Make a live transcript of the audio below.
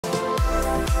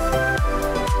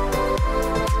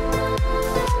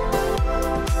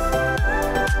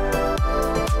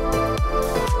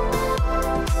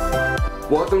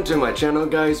Welcome to my channel,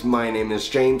 guys. My name is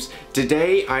James.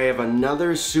 Today I have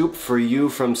another soup for you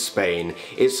from Spain.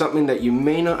 It's something that you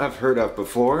may not have heard of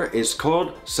before. It's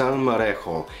called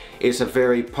Salmorejo. It's a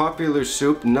very popular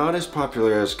soup, not as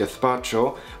popular as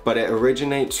gazpacho, but it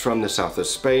originates from the south of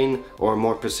Spain, or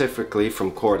more specifically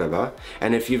from Cordoba.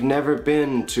 And if you've never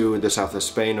been to the south of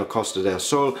Spain or Costa del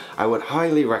Sol, I would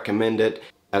highly recommend it,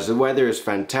 as the weather is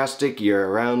fantastic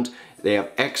year-round. They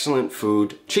have excellent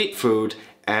food, cheap food,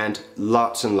 and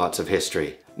lots of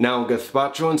history. Now,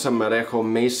 gazpacho and salmorejo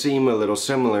may seem a little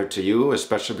similar to you,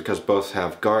 especially because both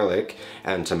have garlic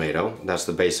and tomato. That's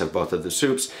the base of both of the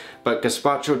soups. But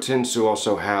gazpacho tends to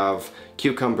also have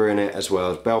cucumber in it, as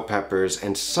well as bell peppers,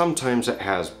 and sometimes it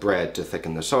has bread to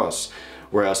thicken the sauce.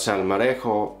 Whereas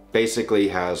salmorejo basically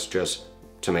has just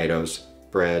tomatoes,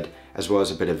 bread, as well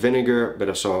as a bit of vinegar, a bit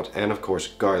of salt, and of course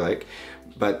garlic.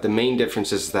 But the main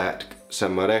difference is that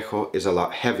salmorejo is a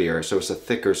lot heavier, so it's a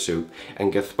thicker soup,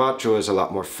 and gazpacho is a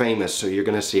lot more famous, so you're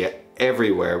gonna see it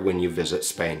everywhere when you visit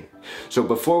Spain. So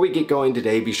before we get going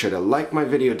today, be sure to like my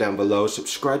video down below,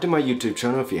 subscribe to my YouTube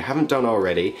channel if you haven't done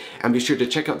already, and be sure to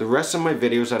check out the rest of my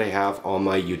videos that I have on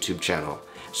my YouTube channel.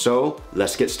 So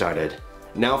let's get started.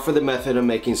 Now for the method of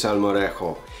making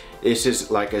salmorejo. This is,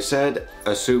 like I said,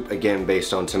 a soup again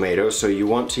based on tomatoes, so you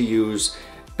want to use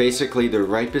basically the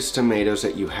ripest tomatoes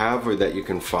that you have or that you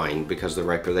can find, because the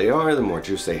riper they are, the more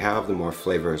juice they have, the more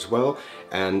flavor as well,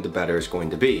 and the better it's going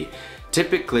to be.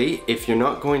 Typically, if you're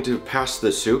not going to pass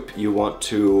the soup, you want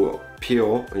to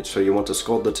peel, so you want to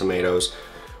scald the tomatoes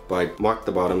by mark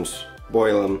the bottoms,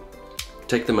 boil them,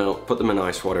 take them out, put them in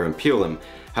ice water and peel them.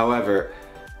 However,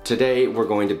 today we're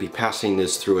going to be passing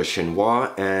this through a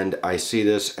chinois, and I see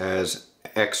this as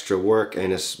extra work,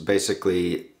 and it's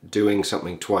basically doing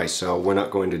something twice, so we're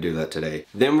not going to do that today.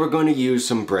 Then we're going to use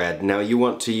some bread. Now you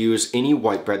want to use any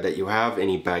white bread that you have,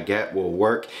 any baguette will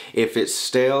work. If it's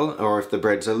stale, or if the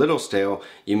bread's a little stale,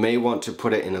 you may want to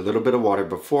put it in a little bit of water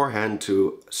beforehand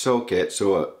to soak it,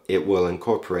 so it will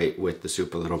incorporate with the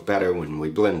soup a little better when we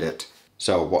blend it.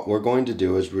 So what we're going to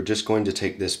do is we're just going to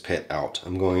take this pit out.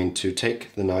 I'm going to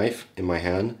take the knife in my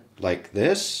hand like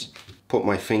this, put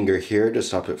my finger here to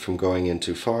stop it from going in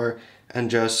too far, and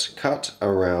just cut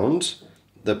around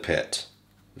the pit.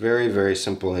 Very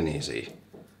simple and easy.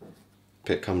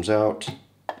 Pit comes out,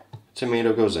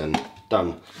 tomato goes in,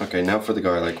 done. Okay, now for the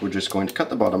garlic, we're just going to cut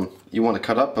the bottom. You want to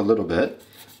cut up a little bit,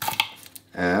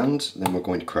 and then we're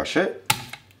going to crush it.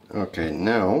 Okay,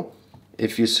 now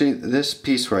if you see this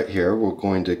piece right here, we're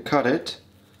going to cut it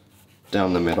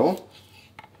down the middle,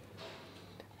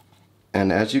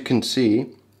 and as you can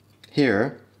see,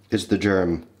 here is the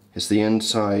germ. It's the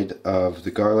inside of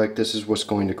the garlic. This is what's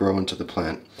going to grow into the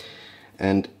plant.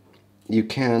 And you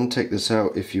can take this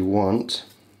out if you want.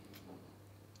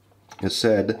 It's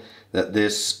said that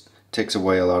this takes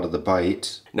away a lot of the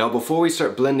bite. Now before we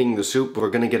start blending the soup, we're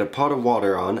going to get a pot of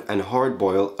water on and hard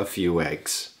boil a few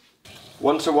eggs.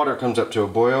 Once the water comes up to a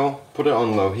boil, put it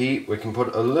on low heat. We can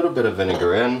put a little bit of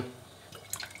vinegar in.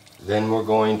 Then we're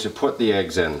going to put the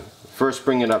eggs in. First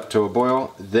bring it up to a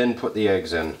boil, then put the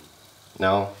eggs in.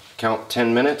 Now count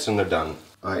 10 minutes and they're done.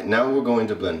 Alright, now we're going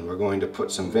to blend. We're going to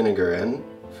put some vinegar in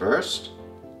first,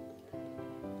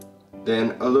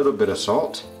 then a little bit of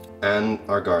salt, and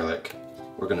our garlic.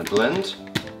 We're going to blend.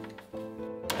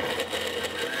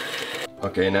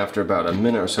 Okay, and after about a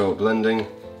minute or so of blending,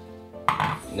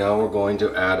 now we're going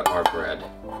to add our bread.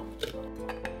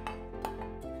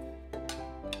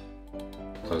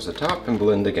 Close the top and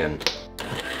blend again.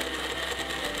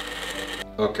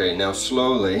 Okay, now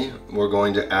slowly we're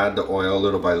going to add the oil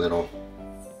little by little.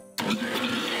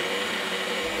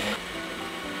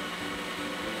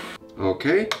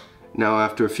 Okay, now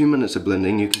after a few minutes of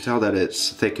blending, you can tell that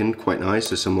it's thickened quite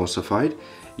nice, it's emulsified.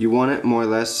 You want it more or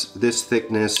less this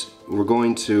thickness. We're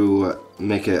going to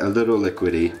make it a little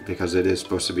liquidy because it is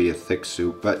supposed to be a thick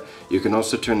soup, but you can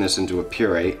also turn this into a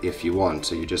puree if you want,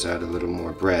 so you just add a little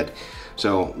more bread.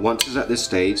 So once it's at this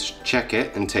stage, check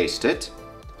it and taste it.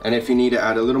 And if you need to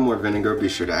add a little more vinegar, be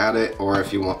sure to add it, or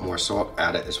if you want more salt,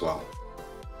 add it as well.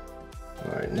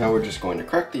 Alright, now we're just going to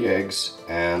crack the eggs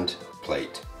and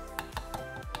plate.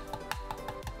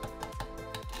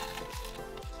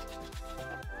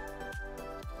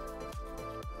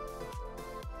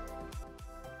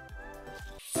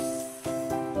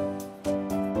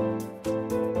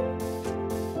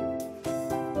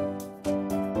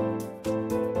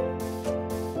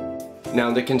 Now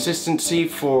the consistency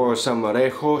for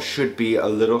salmorejo should be a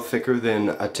little thicker than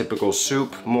a typical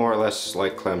soup, more or less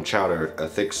like clam chowder, a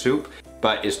thick soup.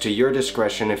 But it's to your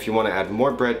discretion. If you want to add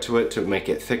more bread to it to make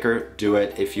it thicker, do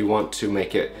it. If you want to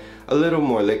make it a little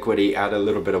more liquidy, add a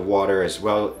little bit of water as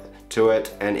well. to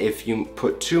it, and if you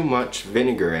put too much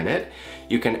vinegar in it,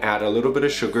 you can add a little bit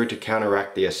of sugar to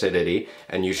counteract the acidity,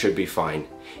 and you should be fine.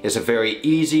 It's a very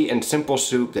easy and simple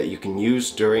soup that you can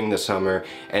use during the summer,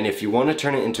 and if you want to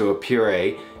turn it into a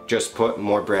puree, just put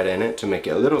more bread in it to make it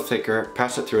a little thicker,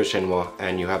 pass it through a chinois,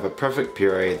 and you have a perfect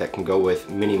puree that can go with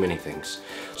many things.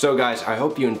 So guys, I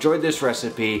hope you enjoyed this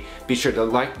recipe. Be sure to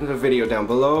like the video down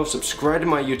below, subscribe to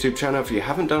my YouTube channel if you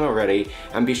haven't done already,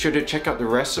 and be sure to check out the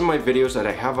rest of my videos that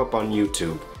I have up on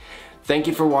YouTube. Thank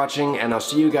you for watching, and I'll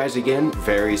see you guys again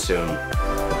very soon.